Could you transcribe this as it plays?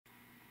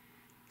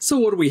So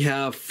what do we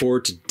have for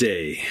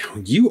today?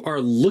 You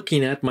are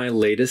looking at my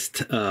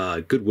latest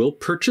Goodwill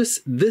purchase.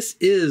 This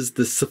is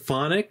the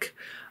Symphonic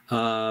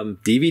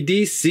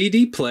DVD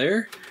CD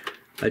player,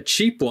 a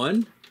cheap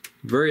one,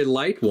 very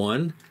light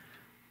one,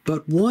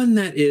 but one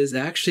that is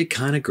actually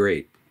kind of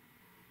great.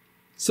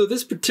 So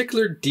this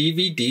particular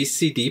DVD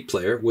CD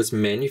player was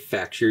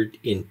manufactured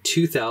in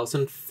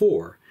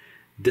 2004.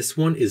 This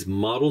one is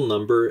model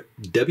number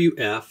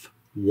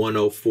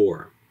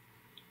WF104.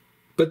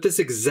 But this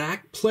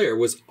exact player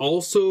was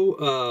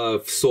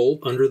also sold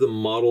under the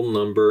model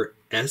number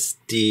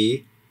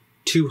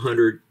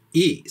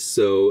SD200E.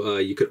 So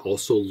you could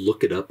also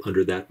look it up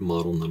under that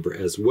model number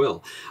as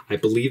well. I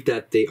believe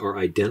that they are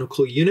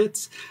identical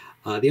units.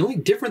 The only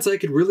difference I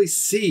could really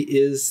see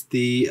is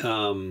the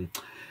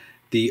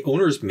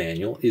owner's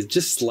manual is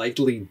just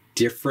slightly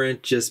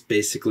different, just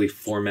basically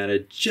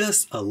formatted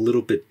just a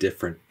little bit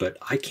different, but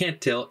I can't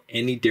tell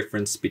any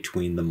difference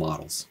between the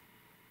models.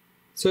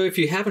 So if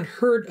you haven't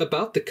heard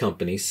about the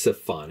company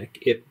Symphonic,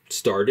 it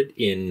started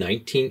in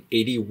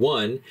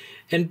 1981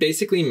 and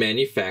basically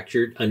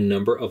manufactured a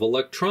number of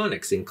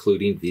electronics,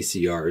 including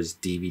VCRs,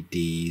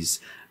 DVDs,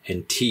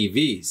 and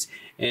TVs,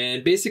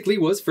 and basically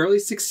was fairly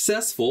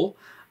successful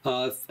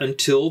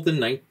until the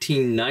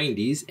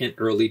 1990s and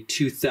early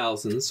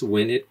 2000s,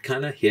 when it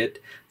kind of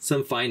hit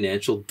some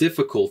financial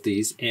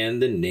difficulties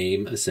and the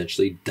name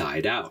essentially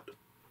died out.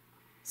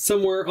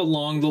 Somewhere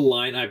along the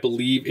line, I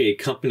believe a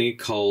company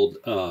called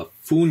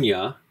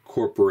Funai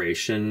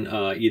Corporation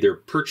either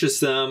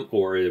purchased them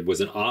or it was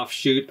an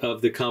offshoot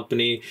of the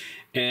company,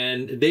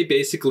 and they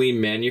basically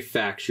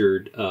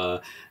manufactured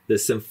the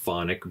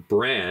Symphonic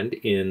brand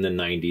in the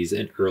 90s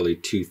and early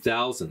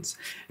 2000s.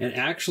 And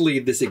actually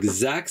this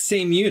exact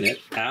same unit,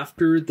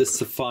 after the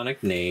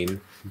Symphonic name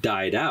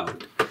died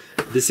out,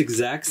 this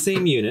exact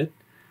same unit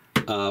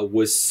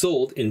was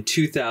sold in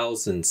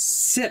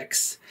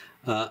 2006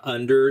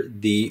 under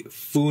the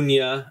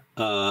Funai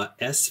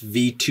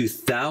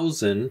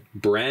SV2000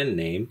 brand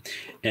name,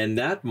 and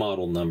that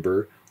model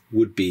number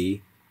would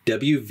be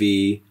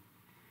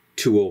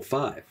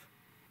WV205.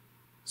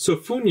 So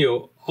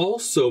Funai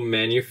also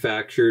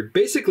manufactured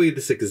basically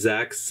this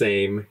exact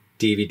same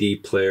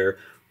DVD player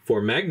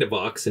for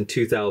Magnavox in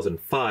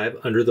 2005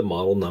 under the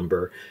model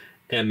number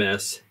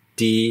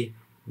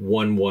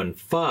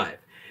MSD115.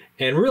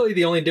 And really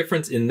the only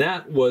difference in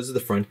that was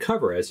the front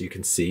cover, as you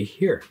can see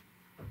here.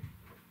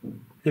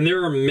 And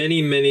there are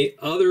many, many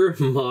other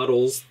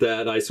models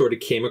that I sort of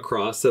came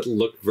across that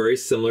looked very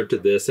similar to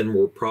this and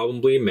were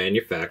probably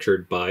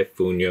manufactured by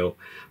Funai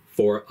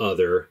for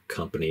other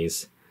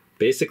companies.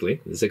 Basically,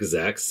 this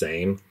exact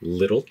same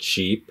little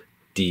cheap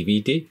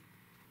DVD.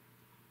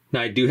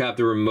 Now I do have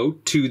the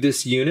remote to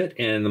this unit,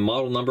 and the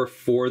model number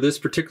for this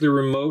particular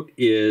remote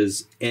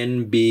is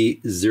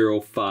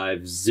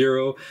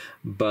NB050,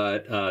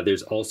 but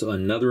there's also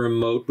another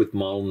remote with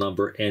model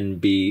number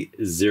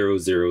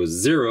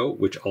NB000,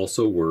 which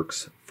also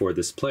works for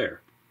this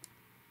player.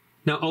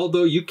 Now,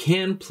 although you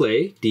can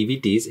play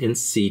DVDs and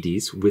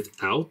CDs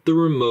without the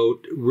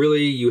remote,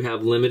 really you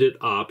have limited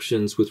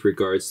options with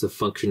regards to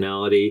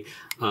functionality.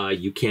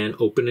 You can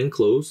open and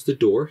close the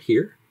door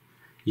here.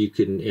 You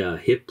can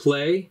hit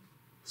play,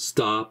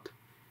 stop,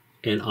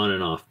 and on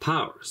and off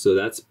power. So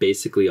that's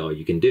basically all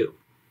you can do.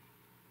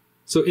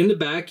 So in the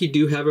back, you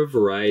do have a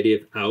variety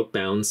of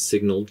outbound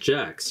signal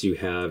jacks. You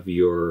have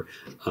your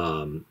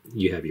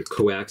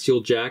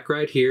coaxial jack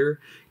right here.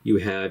 You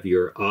have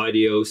your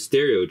audio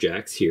stereo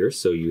jacks here.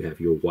 So you have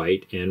your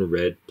white and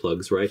red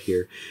plugs right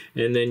here.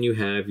 And then you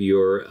have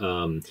your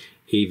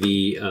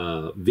AV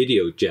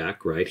video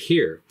jack right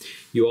here.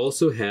 You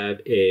also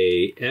have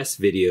a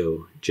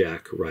S-video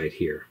jack right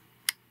here.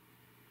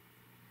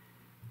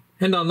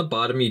 And on the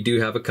bottom, you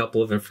do have a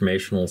couple of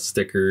informational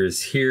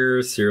stickers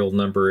here, serial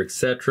number,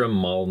 etc.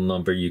 Model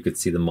number, you could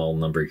see the model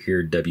number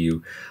here,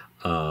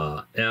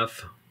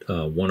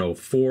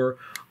 WF104.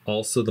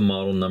 Also, the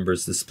model number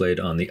is displayed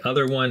on the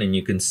other one, and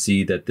you can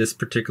see that this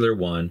particular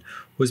one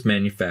was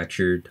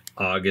manufactured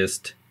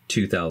August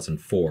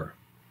 2004.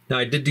 Now,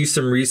 I did do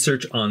some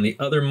research on the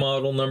other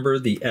model number,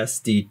 the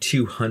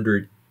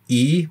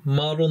SD200E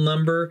model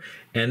number,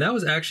 and that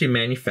was actually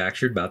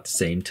manufactured about the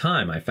same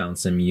time. I found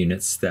some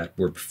units that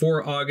were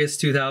before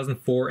August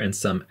 2004 and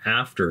some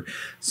after.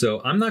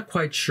 So I'm not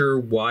quite sure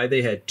why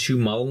they had two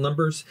model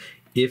numbers.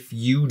 If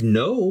you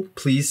know,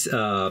 please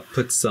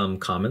put some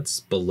comments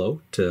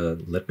below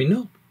to let me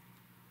know.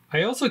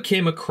 I also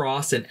came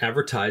across an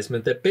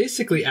advertisement that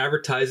basically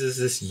advertises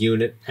this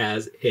unit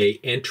as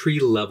a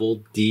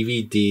entry-level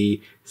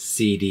DVD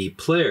CD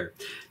player.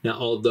 Now,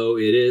 although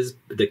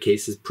the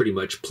case is pretty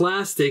much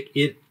plastic,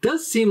 it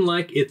does seem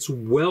like it's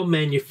well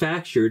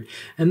manufactured,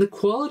 and the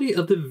quality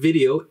of the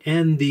video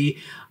and the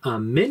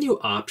menu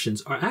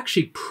options are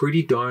actually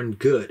pretty darn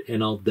good,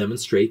 and I'll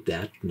demonstrate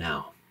that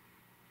now.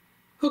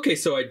 Okay,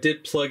 so I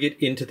did plug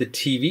it into the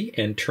TV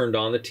and turned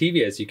on the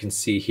TV, as you can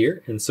see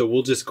here. And so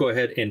we'll just go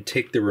ahead and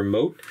take the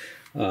remote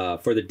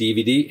for the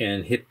DVD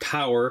and hit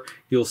power.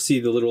 You'll see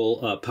the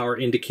little power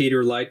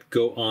indicator light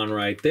go on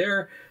right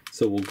there.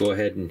 So we'll go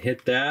ahead and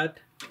hit that.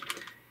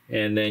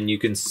 and then you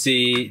can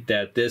see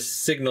that this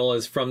signal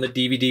is from the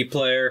DVD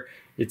player.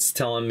 It's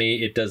telling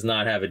me it does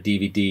not have a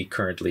DVD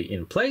currently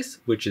in place,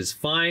 which is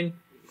fine.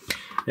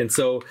 And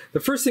so the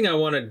first thing I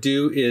want to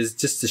do is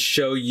just to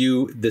show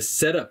you the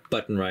setup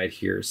button right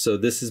here. So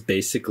this is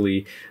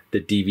basically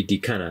the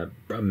DVD kind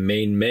of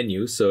main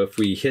menu. So if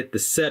we hit the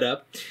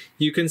setup,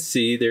 you can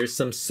see there's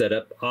some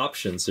setup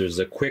options. There's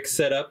a quick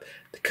setup,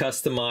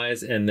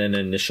 customize, and then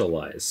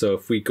initialize. So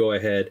if we go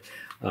ahead,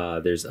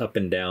 there's up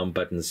and down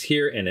buttons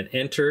here and an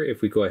enter.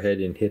 If we go ahead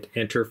and hit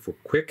enter for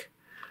quick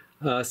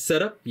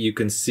setup, you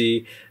can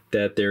see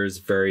that there's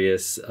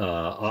various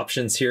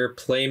options here.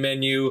 Play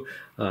menu,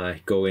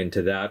 go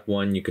into that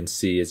one. You can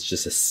see it's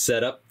just a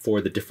setup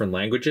for the different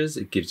languages.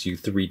 It gives you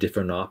 3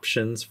 different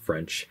options: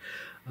 French,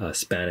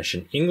 Spanish,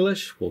 and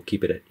English. We'll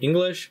keep it at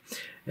English.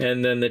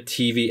 And then the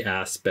TV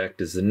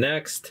aspect is the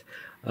next.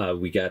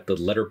 We got the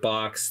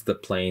letterbox, the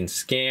plain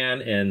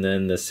scan, and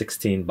then the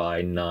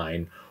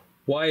 16:9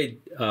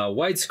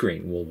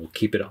 widescreen. We'll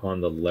keep it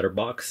on the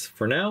letterbox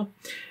for now.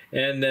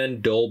 And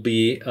then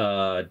Dolby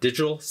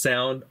digital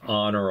sound,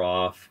 on or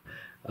off.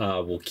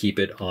 We'll keep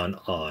it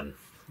on.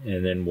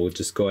 And then we'll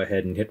just go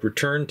ahead and hit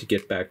return to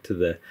get back to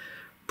the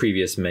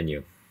previous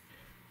menu.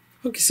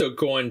 Okay, so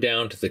going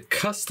down to the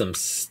custom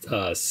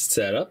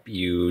setup,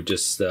 you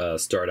just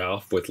start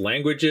off with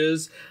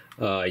languages.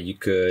 You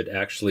could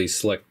actually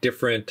select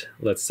different,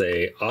 let's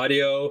say,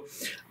 audio.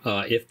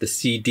 If the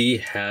CD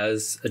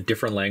has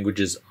different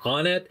languages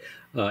on it,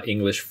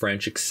 English,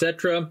 French,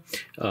 etc.,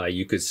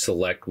 you could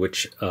select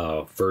which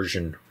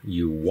version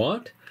you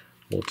want.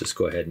 We'll just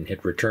go ahead and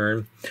hit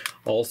return.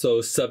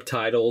 Also,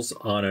 subtitles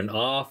on and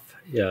off,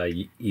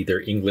 either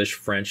English,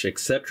 French,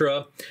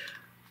 etc.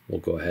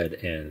 We'll go ahead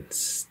and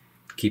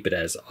keep it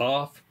as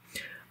off.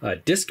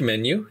 Disc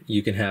menu,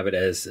 you can have it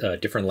as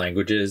different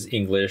languages,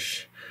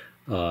 English,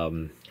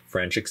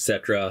 French,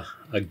 etc.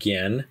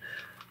 again.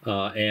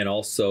 And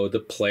also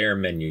the player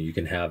menu, you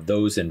can have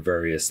those in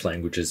various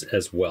languages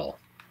as well.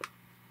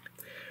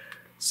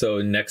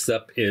 So next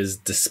up is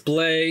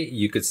display.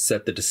 You could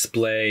set the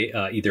display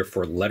either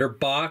for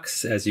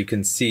letterbox, as you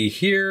can see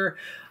here,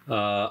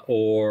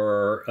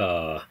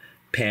 or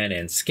pan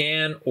and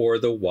scan, or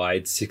the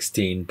wide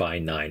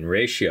 16:9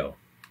 ratio.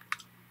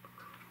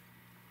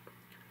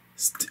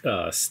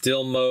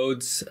 Still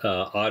modes,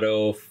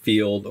 auto,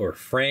 field, or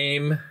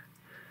frame.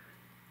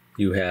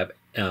 You have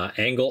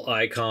angle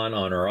icon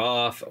on or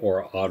off,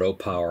 or auto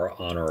power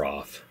on or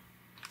off.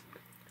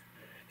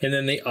 And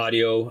then the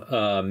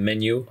audio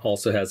menu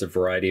also has a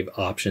variety of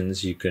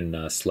options. You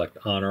can select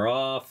on or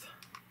off.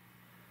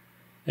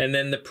 And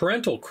then the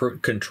parental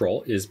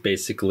control is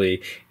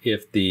basically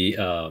if the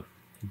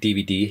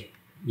DVD,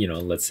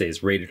 let's say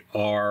is rated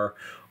R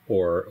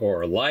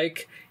or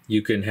like,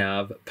 you can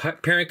have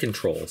parent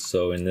control.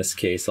 So in this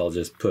case, I'll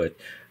just put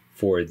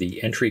for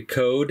the entry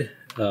code,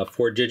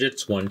 4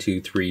 digits, 1,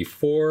 2, 3,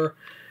 4.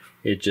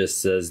 It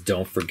just says,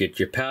 don't forget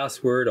your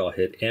password. I'll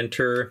hit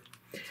enter.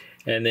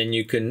 And then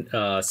you can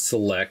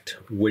select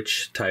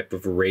which type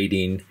of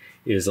rating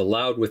is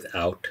allowed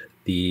without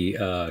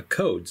the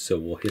code. So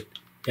we'll hit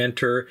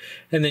enter,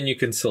 and then you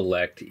can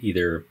select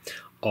either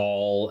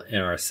all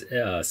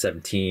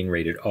NR17,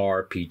 rated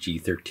R,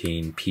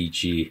 PG-13,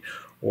 PG,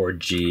 or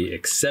G,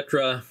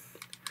 etc.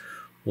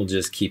 We'll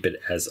just keep it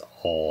as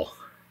all.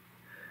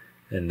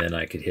 And then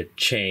I could hit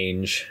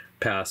change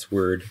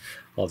password.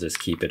 I'll just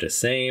keep it the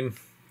same.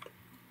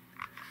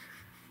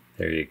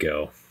 There you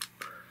go.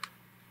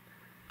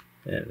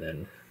 And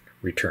then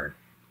return.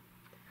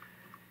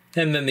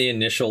 And then the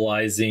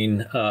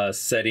initializing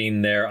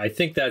setting there, I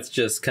think that's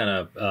just kind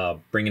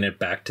of bringing it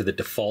back to the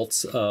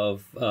defaults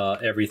of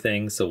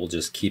everything. So we'll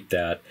just keep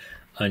that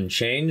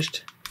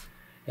unchanged.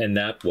 And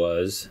that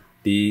was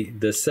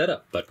the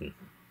setup button.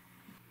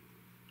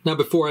 Now,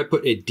 before I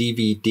put a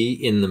DVD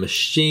in the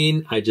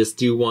machine, I just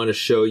do want to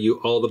show you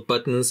all the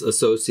buttons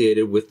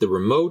associated with the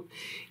remote.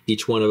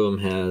 Each one of them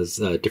has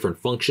different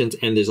functions,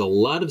 and there's a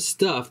lot of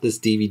stuff this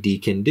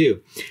DVD can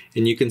do.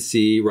 And you can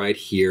see right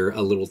here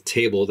a little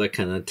table that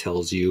kind of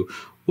tells you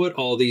what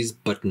all these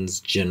buttons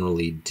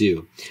generally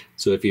do.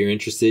 So if you're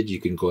interested, you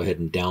can go ahead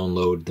and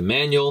download the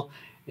manual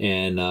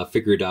and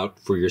figure it out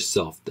for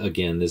yourself.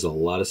 Again, there's a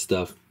lot of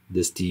stuff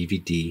this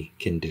DVD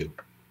can do.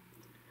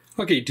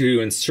 Okay, to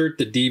insert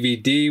the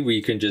DVD,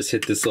 we can just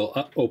hit this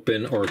little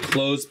open or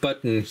close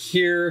button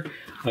here.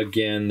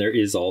 Again, there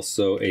is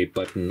also a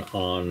button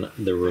on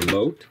the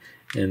remote,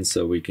 and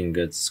so we can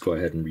just go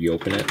ahead and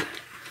reopen it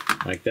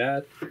like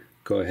that.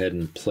 Go ahead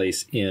and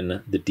place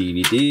in the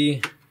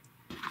DVD,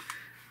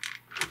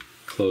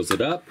 close it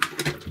up,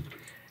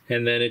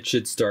 and then it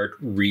should start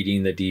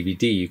reading the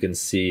DVD. You can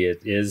see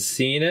it is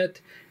seeing it,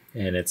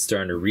 and it's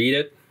starting to read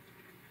it.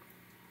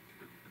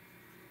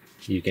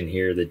 You can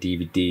hear the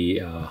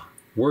DVD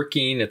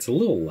working. It's a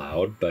little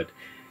loud,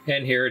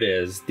 and here it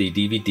is. The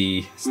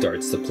DVD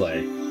starts to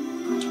play.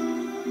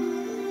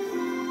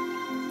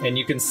 And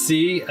you can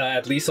see,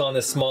 at least on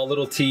this small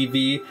little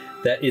TV,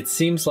 that it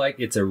seems like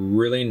it's a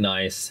really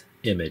nice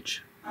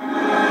image.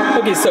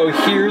 Okay, so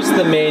here's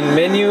the main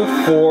menu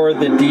for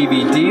the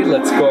DVD.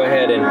 Let's go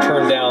ahead and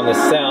turn down the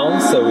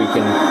sound so we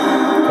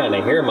can kind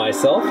of hear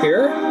myself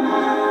here.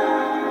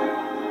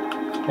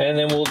 And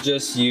then we'll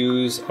just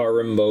use our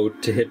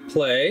remote to hit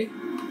play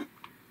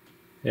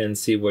and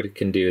see what it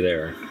can do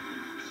there.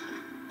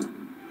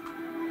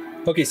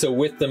 Okay, so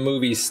with the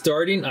movie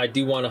starting, I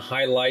do want to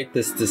highlight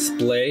this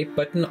display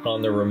button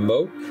on the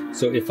remote.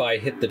 So if I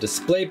hit the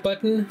display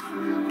button,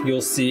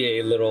 you'll see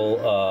a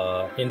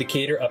little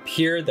indicator up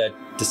here that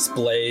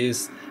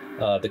displays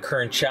the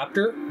current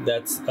chapter.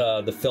 That's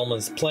the film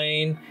is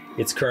playing.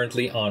 It's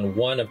currently on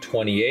 1 of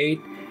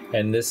 28,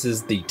 and this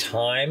is the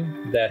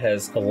time that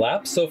has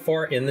elapsed so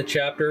far in the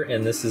chapter,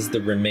 and this is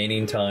the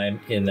remaining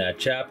time in that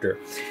chapter.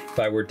 If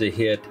I were to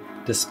hit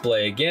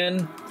display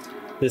again,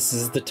 this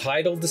is the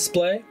title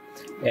display.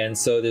 And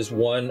so there's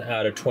 1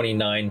 out of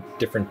 29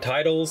 different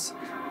titles.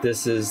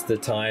 This is the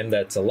time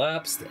that's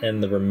elapsed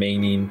and the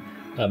remaining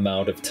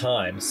amount of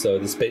time. So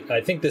this,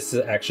 I think this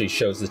actually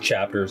shows the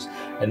chapters,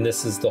 and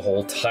this is the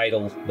whole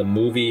title, the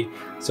movie.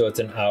 So it's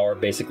an hour,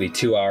 basically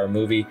 2-hour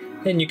movie,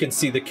 and you can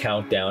see the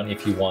countdown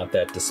if you want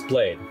that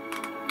displayed.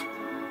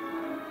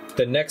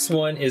 The next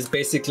one is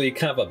basically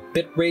kind of a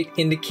bitrate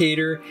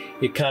indicator.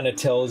 It kind of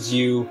tells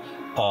you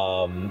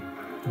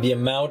the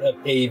amount of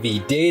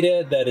AV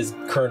data that is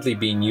currently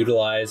being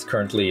utilized.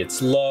 Currently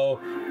it's low.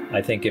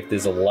 I think if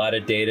there's a lot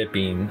of data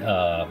being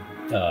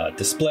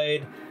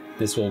displayed,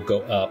 this will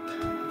go up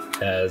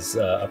as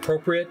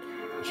appropriate.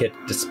 Hit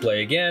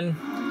display again,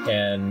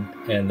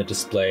 and the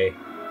display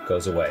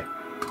goes away.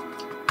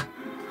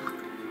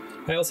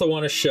 I also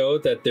want to show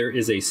that there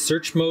is a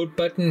search mode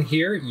button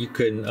here. You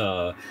can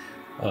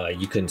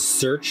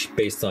search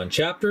based on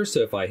chapters.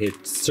 So if I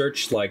hit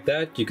search like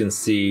that, you can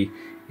see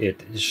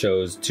it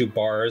shows 2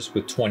 bars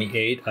with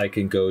 28. I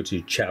can go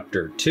to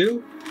chapter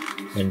 2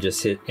 and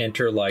just hit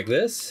enter like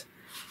this,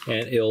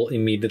 and it'll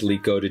immediately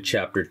go to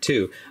chapter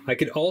 2. I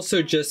could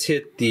also just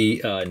hit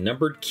the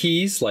numbered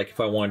keys, like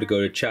if I wanted to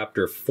go to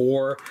chapter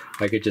 4,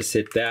 I could just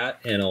hit that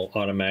and it'll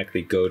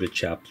automatically go to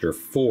chapter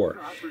 4.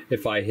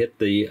 If I hit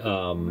the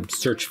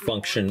search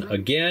function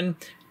again,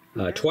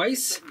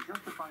 twice,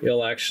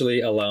 it'll actually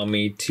allow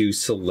me to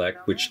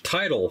select which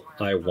title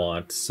I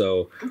want,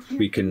 so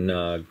we can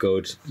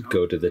go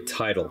to the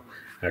title.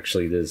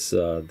 Actually, this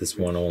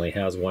one only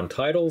has 1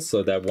 title,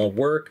 so that won't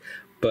work.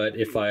 But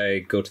if I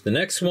go to the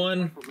next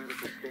one,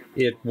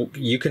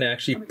 you can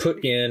actually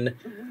put in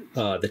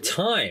the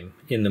time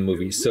in the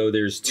movie. So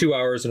there's 2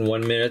 hours and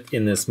 1 minute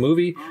in this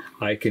movie.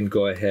 I can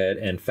go ahead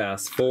and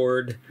fast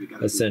forward,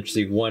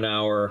 essentially 1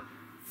 hour,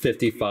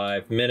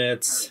 55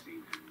 minutes.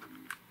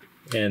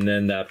 And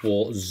then that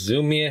will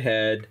zoom me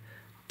ahead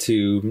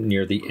to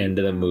near the end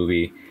of the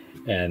movie,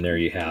 and there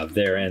you have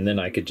there. And then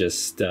I could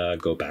just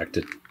go back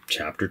to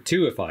chapter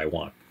 2 if I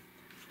want.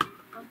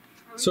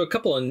 So a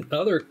couple of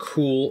other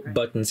cool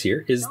buttons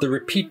here is the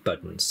repeat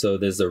button. So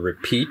there's a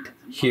repeat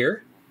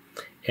here,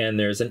 and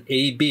there's an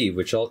AB,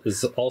 which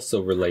is also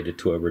related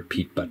to a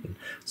repeat button.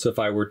 So if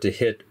I were to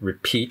hit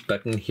repeat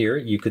button here,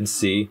 you can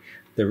see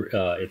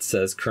it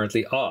says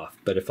currently off.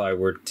 But if I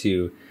were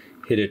to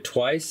hit it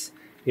twice,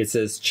 it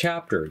says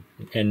chapter,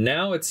 and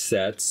now it's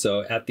set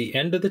so at the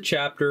end of the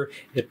chapter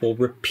it will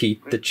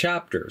repeat the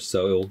chapter,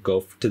 so it will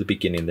go to the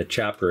beginning of the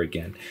chapter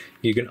again.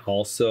 You can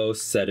also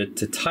set it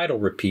to title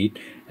repeat,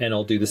 and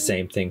it'll do the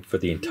same thing for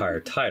the entire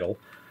title.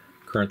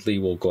 Currently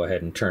we'll go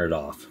ahead and turn it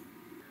off.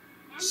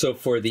 So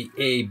for the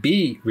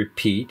AB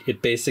repeat,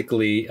 it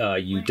basically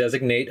you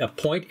designate a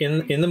point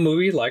in the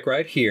movie, like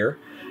right here,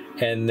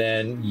 and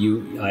then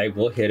I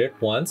will hit it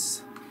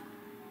once,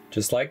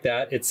 just like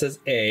that. It says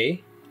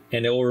A,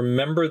 and it will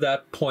remember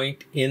that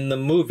point in the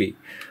movie.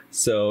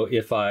 So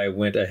if I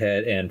went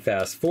ahead and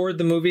fast forward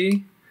the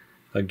movie,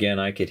 again,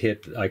 I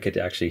could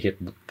actually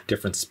hit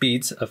different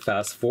speeds of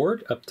fast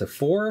forward up to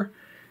 4,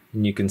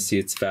 and you can see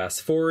it's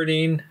fast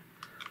forwarding.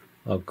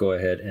 I'll go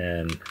ahead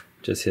and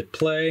just hit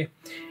play.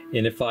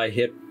 And if I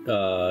hit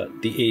the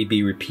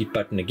AB repeat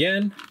button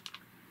again,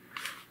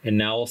 and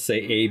now I'll say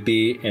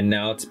AB, and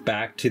now it's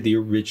back to the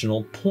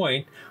original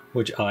point,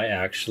 which I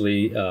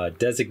actually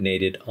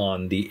designated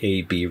on the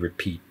AB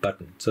repeat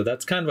button. So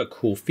that's kind of a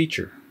cool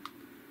feature.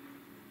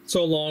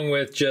 So along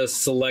with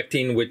just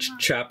selecting which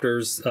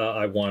chapters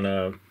I want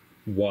to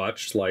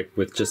watch, like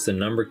with just the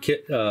number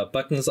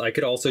buttons, I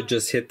could also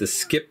just hit the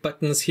skip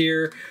buttons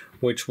here,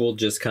 which will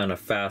just kind of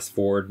fast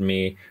forward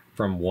me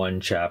from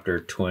one chapter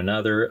to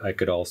another. I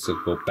could also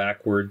go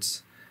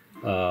backwards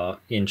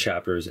in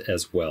chapters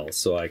as well,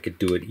 so I could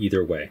do it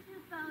either way.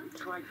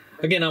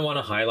 Again, I want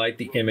to highlight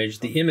the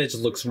image. The image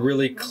looks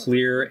really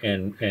clear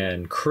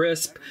and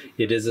crisp.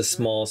 It is a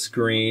small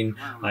screen.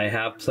 I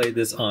have played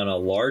this on a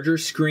larger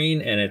screen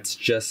and it's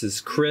just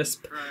as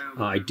crisp.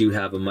 I do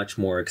have a much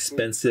more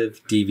expensive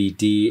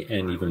DVD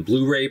and even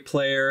Blu-ray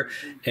player,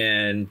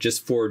 and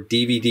just for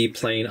DVD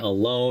playing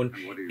alone,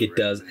 it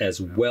does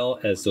as well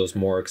as those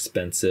more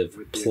expensive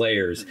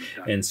players.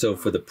 And so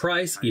for the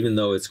price, even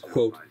though it's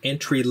quote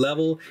entry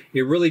level,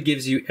 it really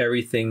gives you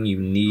everything you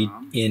need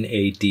in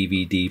a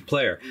DVD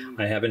player.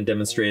 I haven't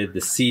demonstrated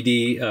the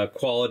CD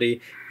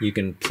quality. You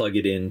can plug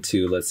it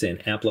into, let's say,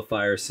 an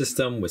amplifier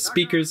system with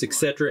speakers,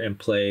 etc., and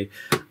play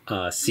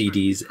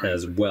CDs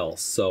as well.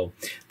 So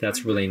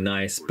that's really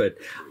nice. But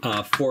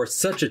for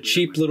such a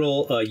cheap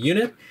little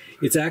unit,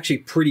 it's actually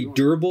pretty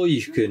durable.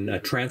 You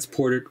can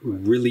transport it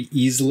really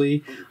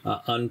easily,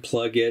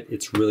 unplug it.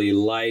 It's really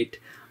light.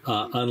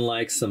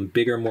 Unlike some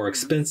bigger, more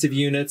expensive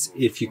units,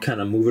 if you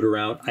kind of move it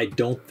around, I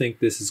don't think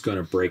this is going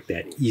to break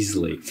that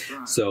easily.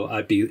 So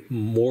I'd be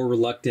more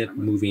reluctant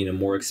moving a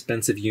more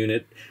expensive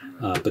unit.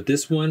 But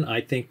this one, I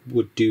think,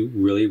 would do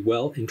really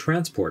well in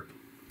transport.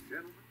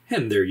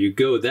 And there you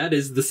go. That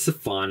is the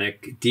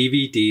Symphonic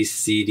DVD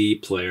CD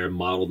player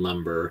model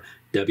number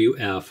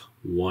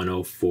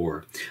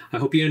WF104. I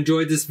hope you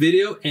enjoyed this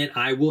video, and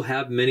I will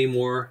have many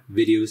more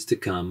videos to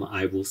come.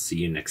 I will see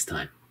you next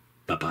time.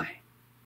 Bye-bye.